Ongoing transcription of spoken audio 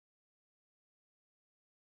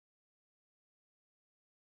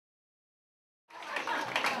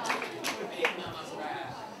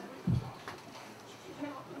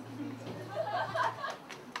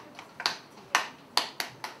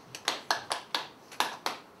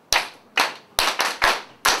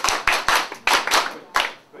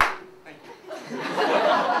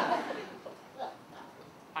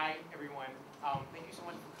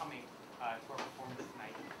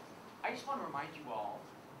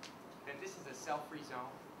cell-free zone?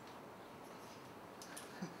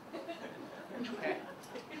 Okay.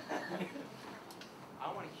 I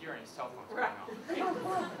don't want to hear any cell phones going on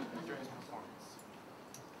during this performance.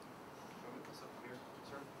 Want me to put this up here,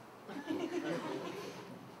 sir?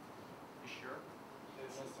 You sure?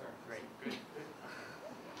 Yes, sir. Great, good.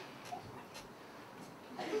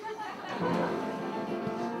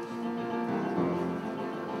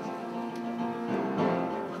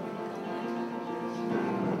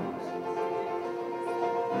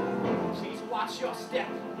 Please watch your step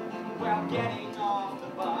while getting off the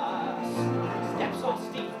bus. Steps are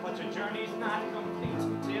steep, but your journey's not complete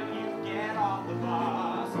till you get off the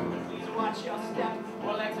bus. Please watch your step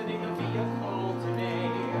while exiting the vehicle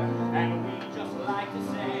today. And we just like to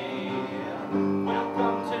say,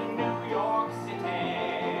 welcome to New York City.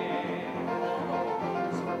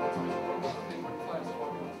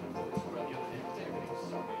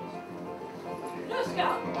 No,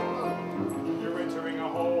 Scout. You're entering a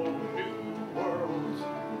whole new world.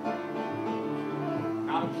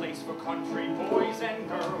 Not a place for country boys and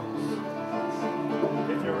girls.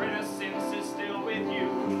 If your innocence is still with you,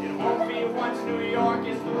 it won't be once New York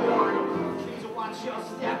is through. Please watch your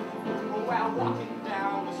step while walking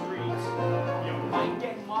down the street. You might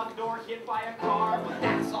get mugged or hit by a car, but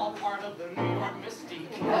that's all part of the New York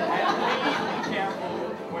mystique. And please be careful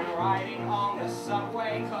when riding on the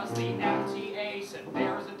subway, cause the MTA said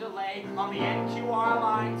there's a delay on the NQR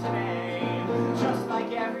line today. Just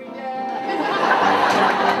like every day.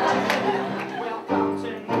 Welcome to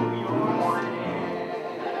New York City.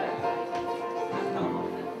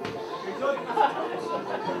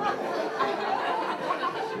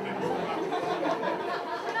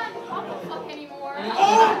 We're not bumblefuck anymore.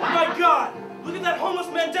 Oh my God! Look at that homeless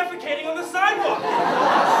man defecating on the sidewalk.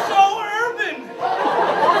 So urban. A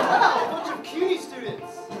bunch of CUNY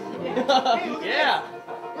students. Hey, look at this.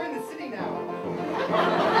 We're in the city now.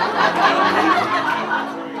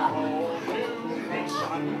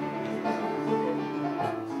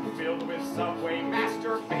 Filled with subway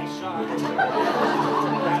masturbation.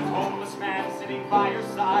 That homeless man sitting by your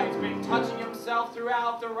side's been touching himself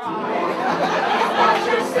throughout the ride. Please watch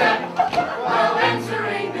your step while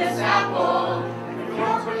entering this apple. If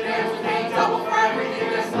you're prepared to pay double for everything,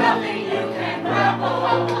 there's nothing you can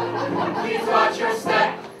grapple. Please watch your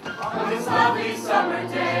step on this lovely summer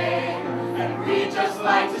day. And we just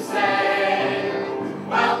like to say,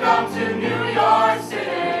 welcome to New York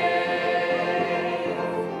City.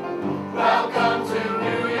 Welcome to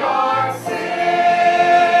New York City.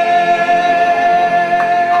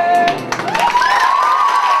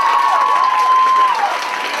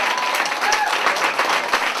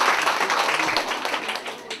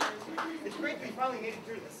 It's great that we finally made it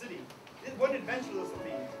through the city. What an adventure this will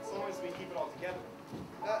be, as long as we keep it all together.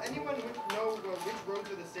 Anyone know which roads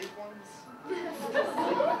are the safe ones?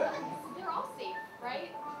 They're all safe,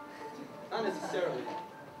 right? Not necessarily.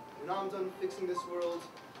 When I'm done fixing this world,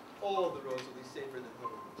 all the roads will be safer than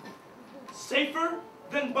home. Safer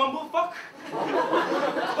than Bumblefuck?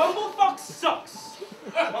 Bumblefuck sucks.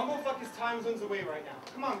 Bumblefuck is time zones away right now.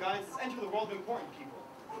 Come on, guys, let's enter the world of important people.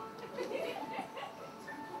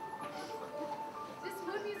 This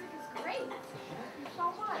mood music is great. So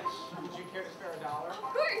much. Would you care to spare $1? Of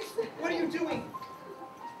course. What are you doing?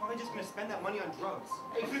 Probably just gonna spend that money on drugs.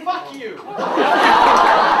 Hey, fuck you!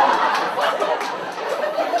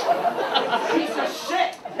 Piece of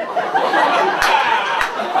shit!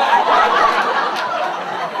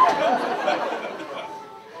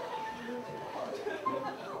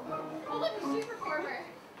 Oh, look, a street performer.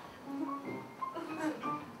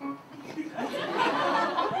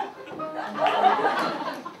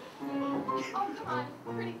 Oh, come on,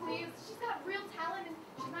 pretty please. She's got real talent and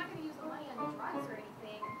she's not going to use the money on drugs or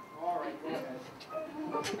anything. All right, go ahead.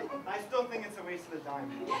 I still think it's a waste of the dime.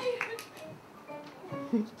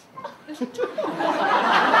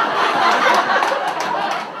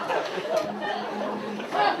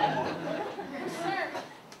 Sir,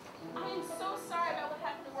 I am so sorry about what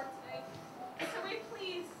happened at work today. So will you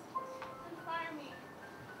please fire me?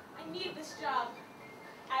 I need this job.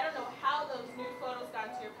 I don't know how those new photos got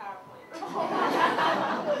into your PowerPoint. I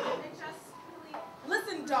just really...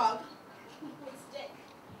 Listen, dog. It's Dick.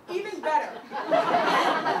 Even better.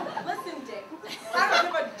 Listen, Dick. I don't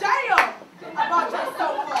give a damn about your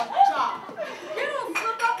so-called job. Your little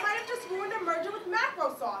slip-up might have just ruined a merger with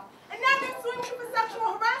Microsoft, and now they're suing you for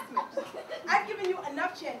sexual harassment. I've given you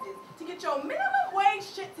enough chances to get your minimum wage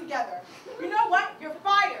shit together. You know what? You're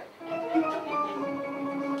fired. But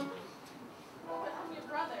I'm your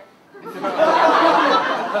brother. Your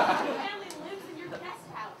family lives in your guest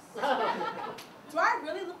house. Do I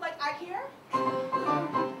really look like I care?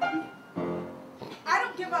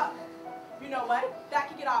 give up. You know what? That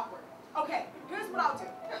could get awkward. Okay, here's what I'll do.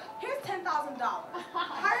 Here's $10,000.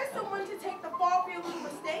 Hire someone to take the fall for your little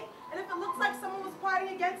mistake, and if it looks like someone was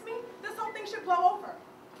plotting against me, this whole thing should blow over.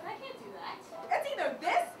 But I can't do that. It's either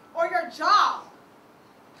this or your job.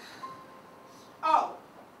 Oh.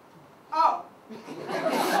 Oh.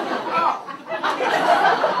 Oh.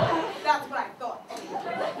 That's what I thought.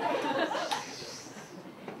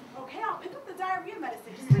 Okay, I'll pick up the diarrhea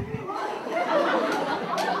medicine. Just leave me alone.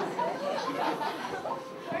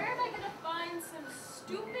 Where am I going to find some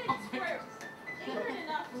stupid twerp ignorant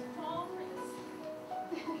enough to fall for this?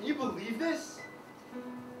 Can you believe this?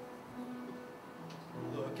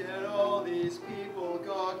 Look at all these people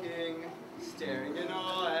gawking, staring in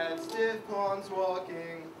awe at stiff pawns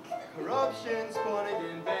walking. Corruption spawning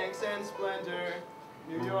in banks and splendor.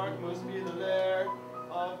 New York must be the lair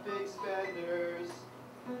of big spenders.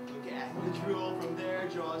 Look at the drool from their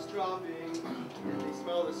jaws dropping, and they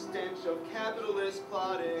smell the stench of capitalist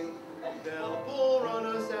plotting. They'll bull run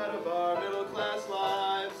us out of our middle class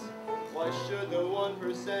lives. Why should the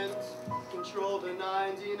 1% control the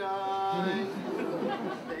 99?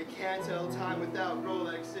 They can't tell time without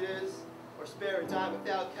Rolexes, or spare a dime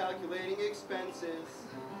without calculating expenses.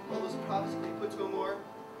 All those profits could be put to a more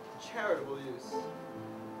charitable use.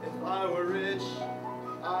 If I were rich,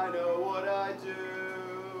 I know what I'd do.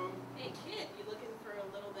 Hey kid, you looking for a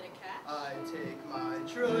little bit of cash? I'd take my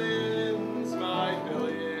trillions, my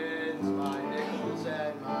billions, my nickels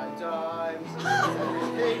and my dimes,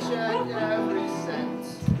 every paycheck, every cent,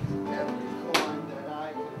 every coin that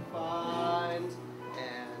I could find,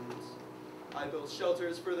 and I built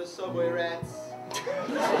shelters for the subway rats.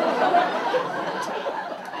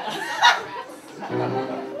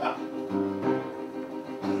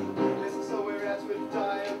 Listen, subway rats with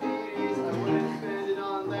diabetes, I wouldn't spend it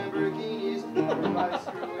on Lamborghinis, or buy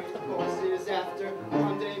screwing courses after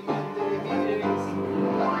Monday meetings.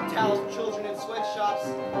 I towels for children in sweatshops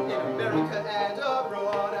in America and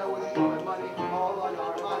abroad. I wouldn't put my money all on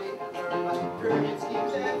our money, learn my pyramid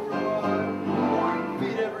schemes and fraud.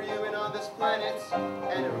 Feed every human on this planet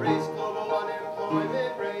and erase global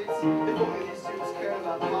unemployment rates. If only these suits cared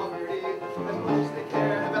about poverty as much as they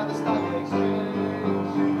cared about the stock exchange.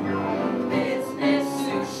 Business,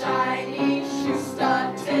 shoe shiny, shoe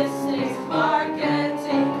statistics,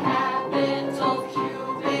 marketing, capital,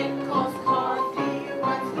 cubicles, coffee,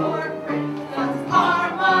 runs corporate, guns, our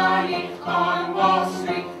money on Wall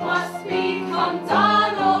Street must become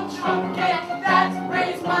Donald Trump. Get that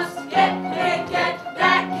raise, must get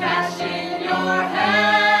that cash in your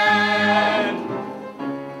hand.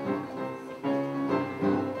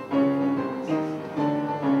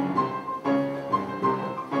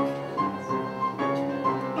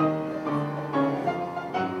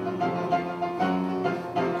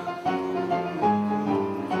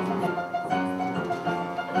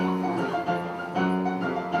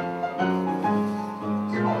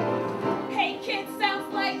 Hey kid,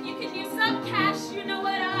 sounds like you can use some cash. You know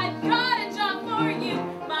what? I've got a job for you.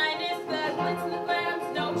 Minus the glitz and the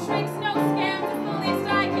glams, no tricks, no scams. It's the least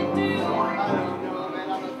I can do. I don't know, man,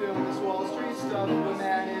 I'm not feeling this Wall Street stuff. The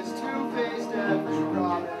man is two-faced, every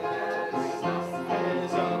promise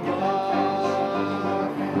is a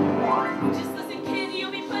bluff. Just listen, kid,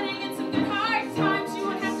 you'll be putting in some good hard times. You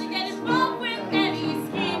won't have to get involved with any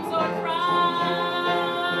schemes or crimes.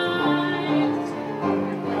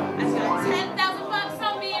 I've got $10,000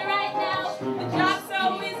 on me right now. The job's so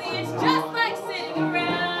easy, it's just like sitting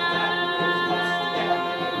around.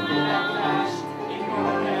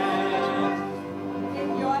 In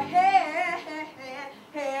your head,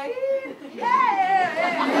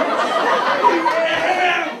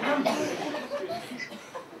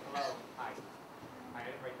 Hello. Hi. I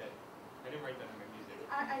didn't write that. I didn't write that in my music.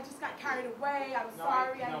 I just got carried away. I'm No,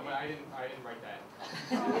 sorry. but I didn't write that.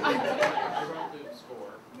 I wrote the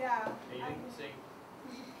score. Yeah. And you didn't sing.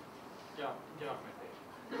 Get off my stage.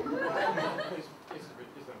 This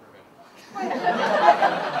is unpreventable.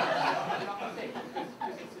 Get off my stage.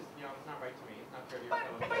 Because it's just, it's not right to me. It's not fair to your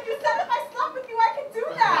fellow. But you said if I slept with you, I could do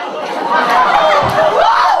that.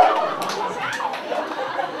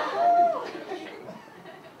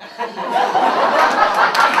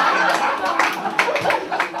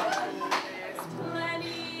 There's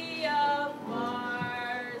plenty of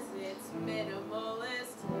bars, it's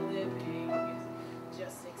minimalist living.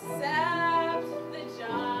 Just accept the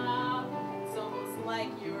job. It's almost like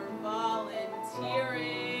you're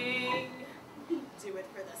volunteering. Do it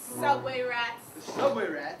for the subway rats. The subway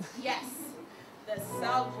rats? Yes, the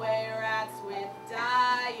subway rats with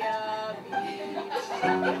diabetes.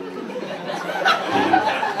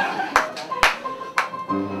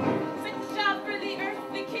 It's a job for the earth,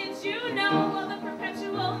 the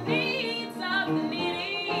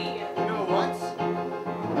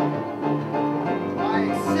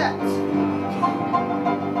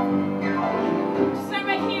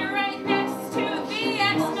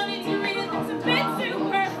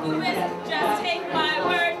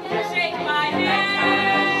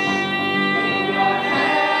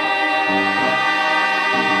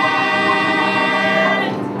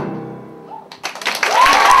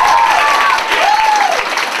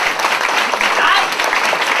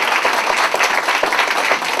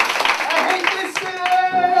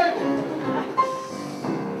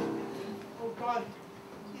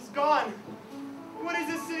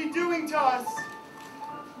dust.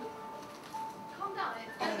 Calm down,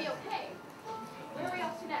 it's gonna be okay. Where are we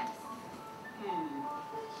off to next?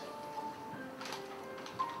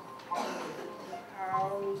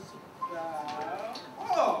 How's that?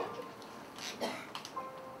 Oh!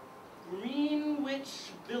 Greenwich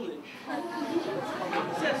Village. It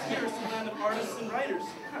says here it's the land of artists and writers.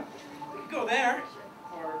 We could go there,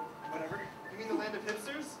 or whatever. You mean the land of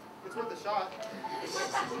hipsters? It's worth a shot.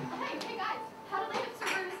 Hey guys, how did the hipster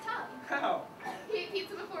burn his tongue? How? He ate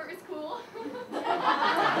pizza before it was cool.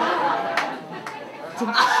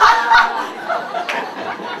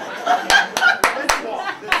 Let's walk.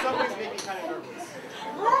 The subways make me kind of nervous.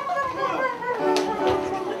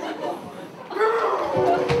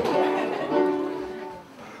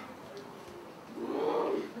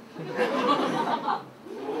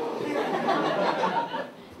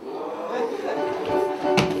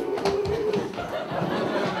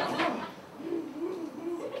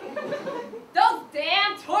 Those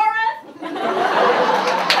damn tourists!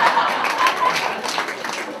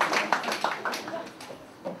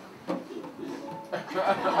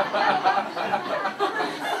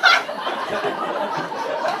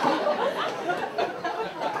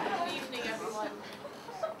 Good evening, everyone.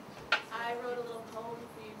 I wrote a little poem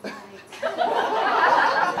for you tonight.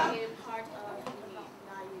 Dedicated part of the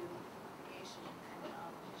Nayu creation, and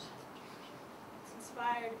it's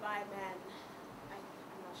inspired by a man. I'm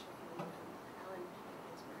not sure if you know him, Alan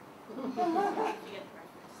Pittsburgh. You get the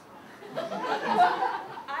reference.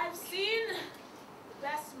 I've seen the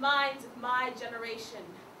best minds of my generation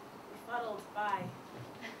befuddled by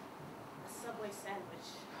a Subway sandwich.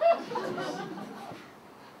 I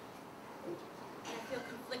feel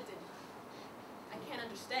conflicted. I can't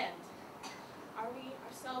understand. Are we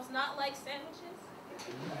ourselves not like sandwiches?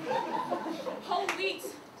 Whole wheat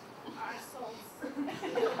are our souls.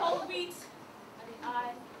 Whole wheat are the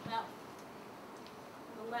eye, mouth,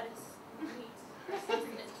 and the lettuce, and the meat, our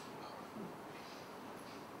sustenance.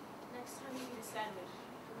 Next time you eat a sandwich,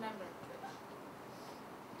 remember,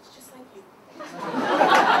 it's just like you. Oh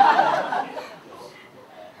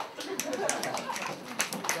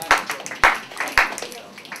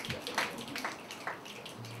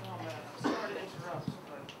man, I'm sorry to interrupt,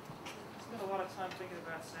 but I spent a lot of time thinking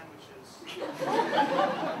about sandwiches. See if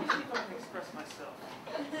I can express myself.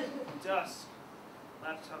 Dusk,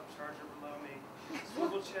 laptop charger below me,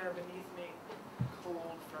 swivel chair beneath me,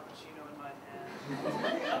 cold frappuccino in my hand.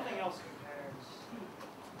 Nothing else compares.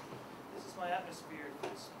 This is my atmosphere for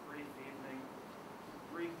this brief evening,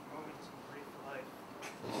 brief moments of brief life,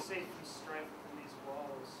 safe from strife within these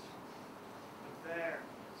walls. But there,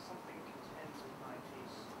 something contends with my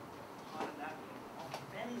peace. On a napkin,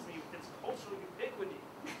 offends me with its cultural ubiquity.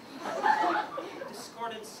 A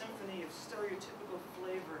discordant symphony of stereotypical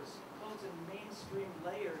flavors, clothed in mainstream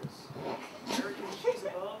layers. American cheese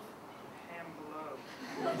above, ham below.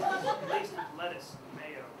 Laced with lettuce and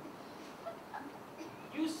mayo.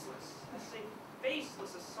 Useless, I say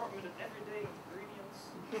faceless assortment of everyday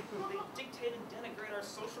ingredients. They dictate and denigrate our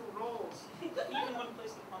social roles, even when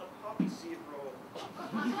placed upon a poppy seed roll.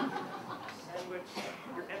 Sandwich,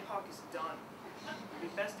 your epoch is done. It'd be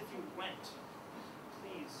best if you went.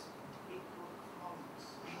 Please, eat your crumbs.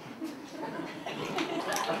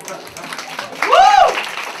 Woo!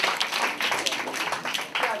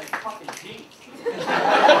 God, it's fucking deep.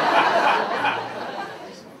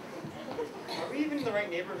 Are we even in the right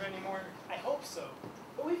neighborhood anymore? I hope so.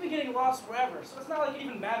 But we've been getting lost forever, so it's not like it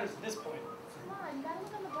even matters at this point. Come on, you gotta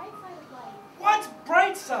look on the bright side of life. What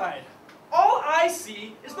bright side? All I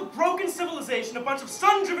see is the broken civilization a bunch of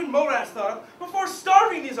sun-driven morads thought of before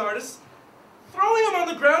starving these artists, throwing them on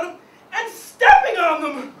the ground, and stepping on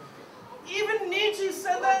them! Even Nietzsche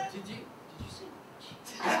said that. Did you say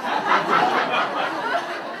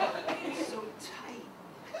He's so tight.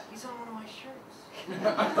 He's on one of my shirts.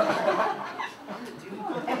 I'm the dude.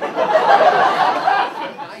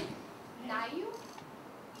 Nayu?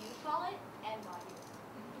 You call it NYU.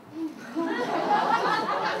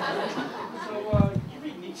 So, you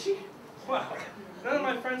read Nietzsche? Wow. None of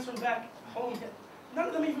my friends from back home, none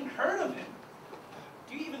of them even heard of him.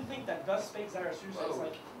 Do you even think that Thus Spake Zarathustra is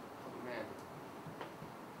like... Oh, man.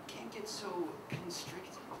 Can't get so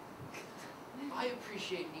constricted. I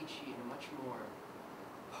appreciate Nietzsche in a much more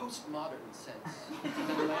postmodern sense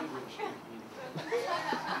than language can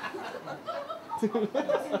communicate. That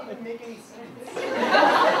doesn't even make any sense. Does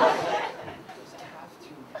it have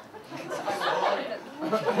to? It's ironic.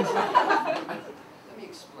 Let me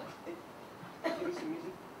explain. Give me some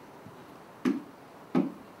music.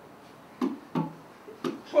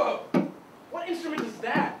 Whoa! What instrument is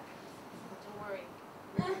that? Don't worry,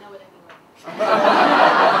 I know it anyway.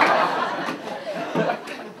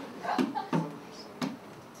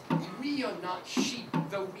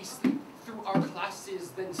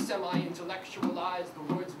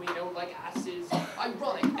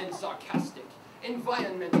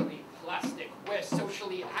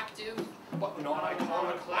 intellectually active, but not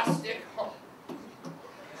iconoclastic. Huh.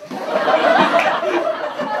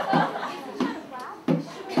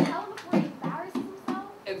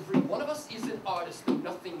 Every one of us is an artist, though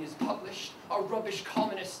nothing is published. Our rubbish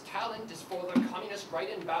communist talent is for the communist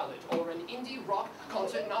write-in ballot, or an indie rock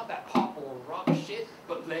concert, not that pop or rock shit,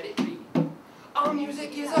 but let it be. Our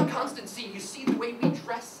music is a constancy. You see the way we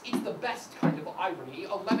dress, it's the best kind of irony,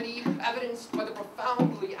 a levity evidenced by the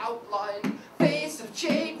profoundly outlined face of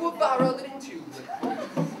Che Guevara lit into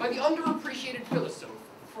by the underappreciated philosopher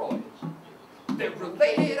Freud. They're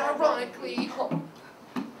related, ironically, huh?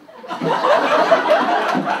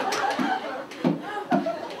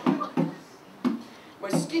 My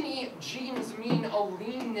skinny jeans mean a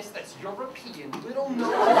leanness that's European, little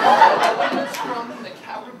known it's from the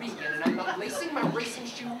Caribbean, and I'm not lacing my racing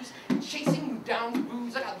shoes, chasing you down with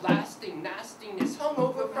booze. I got lasting nastiness hung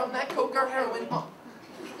over from that coke or heroin, huh?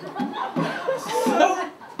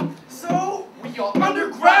 So we are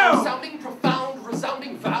underground, sounding profound,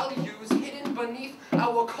 resounding values hidden beneath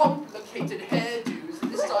our complicated hairdos.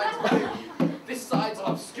 This side's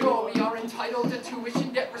obscure. We are entitled to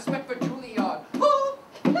tuition debt, respect for Juilliard.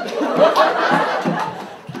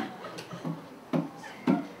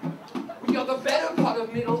 We are the better part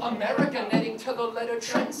of middle America, netting to the letter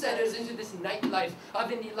trendsetters into this nightlife of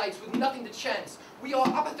indie lights with nothing to chance. We are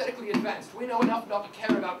apathetically advanced. We know enough not to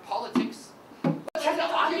care about politics. Let's head to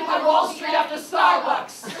Occupy Wall Street after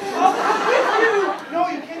Starbucks! No,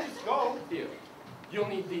 you can't just go. Here, you'll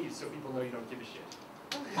need these so people know you don't give a shit.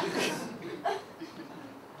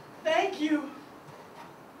 thank you.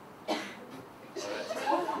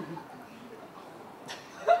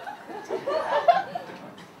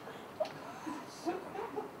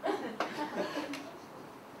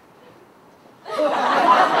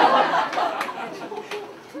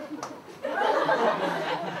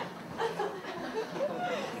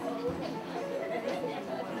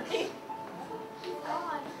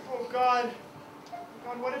 God,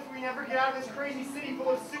 what if we never get out of this crazy city full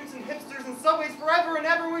of suits and hipsters and subways forever and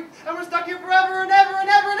ever, and we're stuck here forever and ever and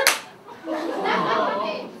ever and ever? That's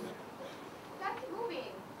moving. Gotta keep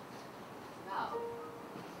moving. No.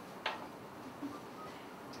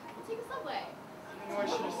 Take a subway. I know I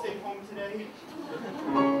should have stayed home today.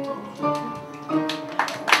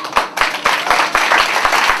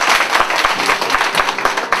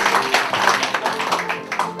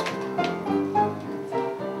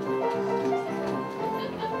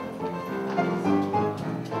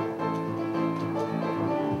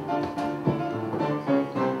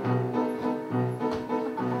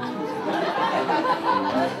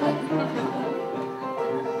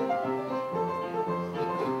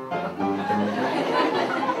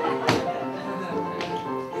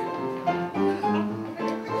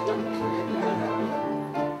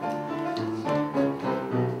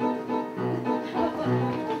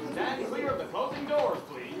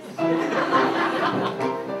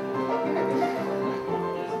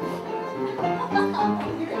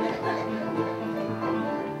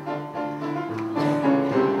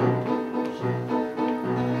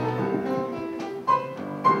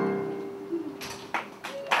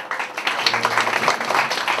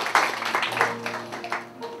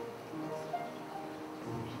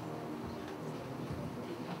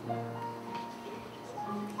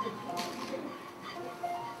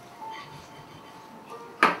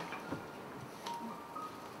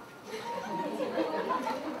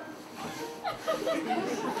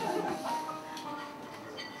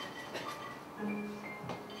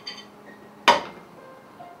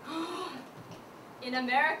 In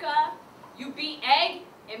America, you beat egg.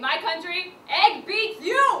 In my country, egg beats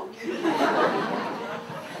you!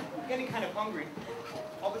 I'm getting kind of hungry.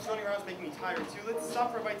 All this running around is making me tired, too. Let's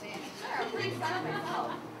stop for a bite to eat. Sure, I'm pretty excited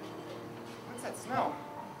myself. What's that smell?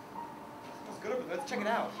 It smells good over there. Let's check it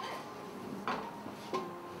out. I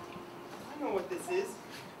know what this is.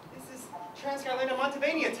 This is Transcarolina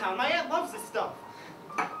Montevania town. My aunt loves this stuff.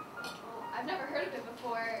 I've never heard of it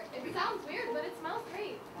before. It sounds weird, but it smells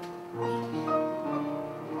great.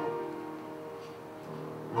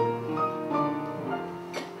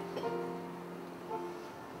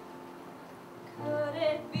 Could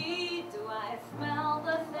it be, do I smell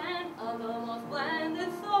the scent of the most splendid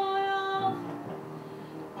soil?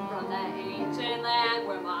 From that ancient land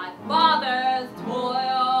where my fathers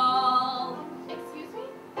toiled. Excuse me?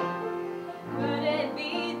 Could it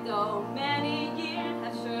be, though many years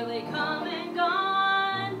have surely come and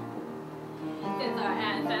gone, since our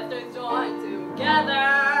ancestors joined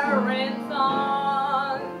together in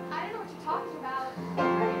song? I don't know what you're talking about.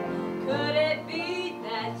 Could it be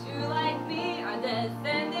that you, like me, are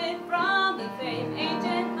descended from the same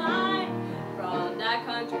ancient line, from that that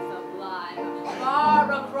country sublime, far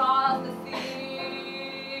across the sea.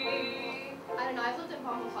 I don't know, I've lived in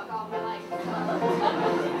Bumblefuck all my life.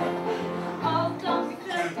 Oh, don't be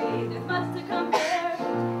silly, there's much to compare.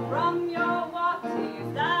 From your walk to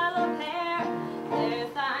your style of hair,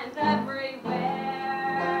 there's signs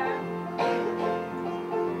everywhere.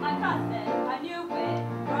 My cousin, I knew it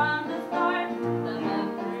from the start. The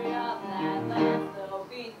memory of that land still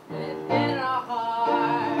beats within our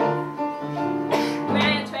hearts.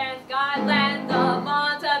 Grand Transguide land of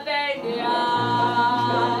Montevania.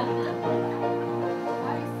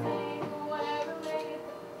 Are you saying we're related?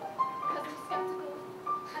 Because I'm skeptical,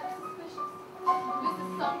 I'm suspicious. This is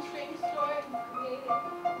some strange story you've created.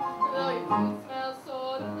 Though your food smells so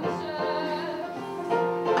delicious.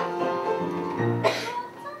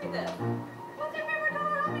 Tell me this. What's your favorite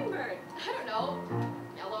color hummingbird? I don't know.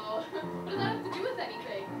 Yellow. What does that have to do with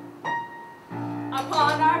anything?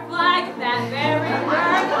 Upon our flag, that very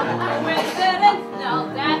bird. Coincidence? No,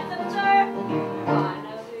 that's absurd.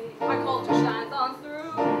 Finally, our culture shines on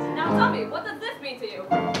through. Now tell me, what does this mean to you?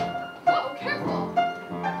 Whoa, careful.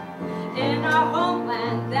 In our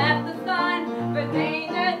homeland, that's the sign for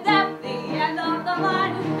danger, that's the end of the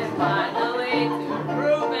line. And finally, to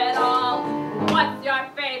prove it all, what's your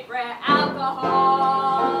favorite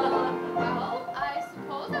alcohol? Well, I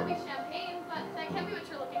suppose that'd be champagne, but that can't be what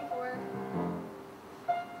you're looking for.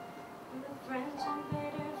 The French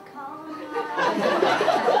invaders colonized.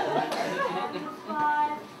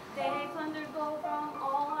 They plundered gold from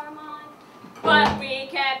all our mines, but we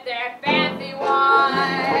kept their fancy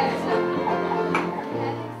wines.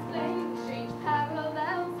 Can't explain strange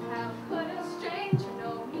parallels. How could a stranger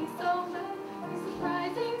know me so well? These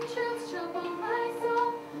surprising truths trouble my soul.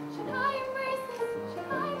 Should I embrace this? Should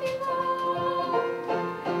I be wrong?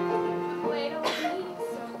 But wait, oh, me,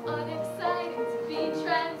 so unexciting to be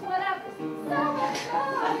trans, whatever. So much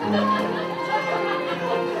fun.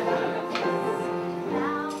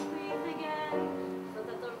 Now please again, so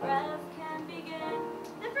that the rest can begin.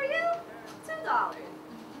 And for you, $2.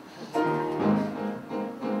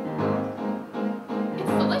 It's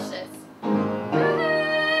delicious.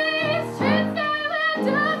 Praise Transguide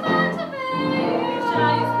of Montevania. Here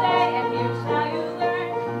shall you stay and here shall you learn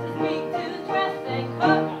to speak, to dress and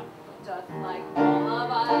cook, just like all of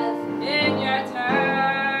us in your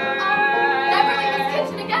turn. Never leave this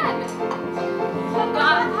kitchen again.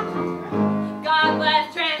 God bless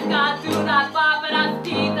Transguide, do not bop it up,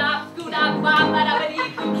 ski up, scoot up, bop it up, and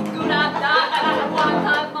eat, scoot up, dot, and one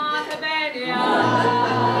time Montevania.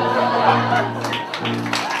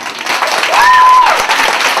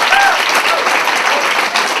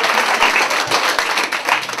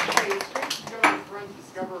 Hey, it's great to go and friends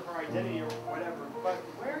discover her identity or whatever, but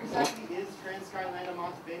where exactly is Transguide land of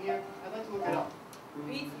Montevania? I'd like to look it up.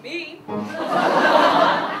 Beats me. Transguide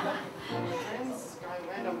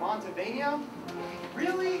land of Montevania?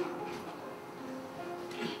 Really?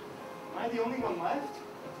 Am I the only one left?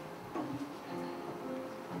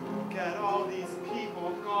 Look at all these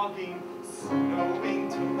people gawking, snow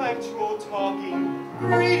intellectual talking,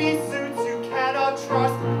 greedy suits you cannot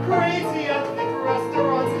trust, crazy ethnic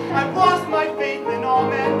restaurants. I've lost my faith in all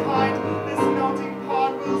mankind. This melting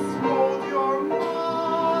pot will scold your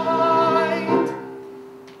mind.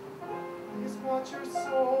 Please watch your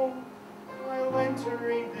soul while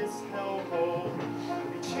entering this hellhole.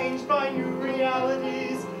 Be changed by new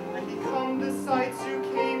realities and become the sights you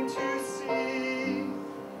came to see.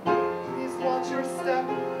 Please watch your step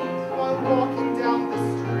while walking down the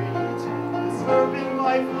street. This urban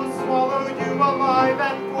life will swallow you alive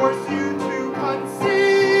and force you to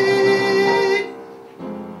concede.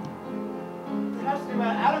 There has to be a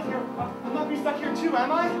man out of here. I'm not being stuck here too,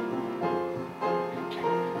 am I?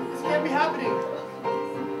 This can't be happening. I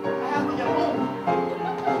have to get home.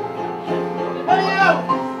 Let me out!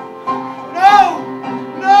 No!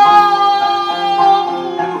 No!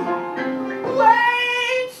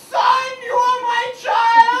 Wait, son, you are my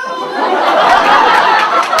child!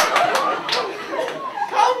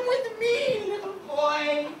 Come with me, little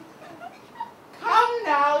boy. Come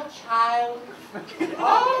now, child.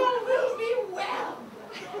 All will be well.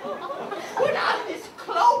 Put on this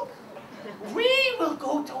cloak. We will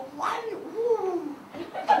go to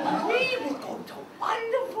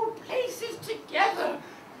wonderful places together.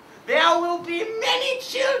 There will be many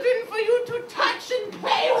children for you to touch and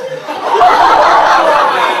play with.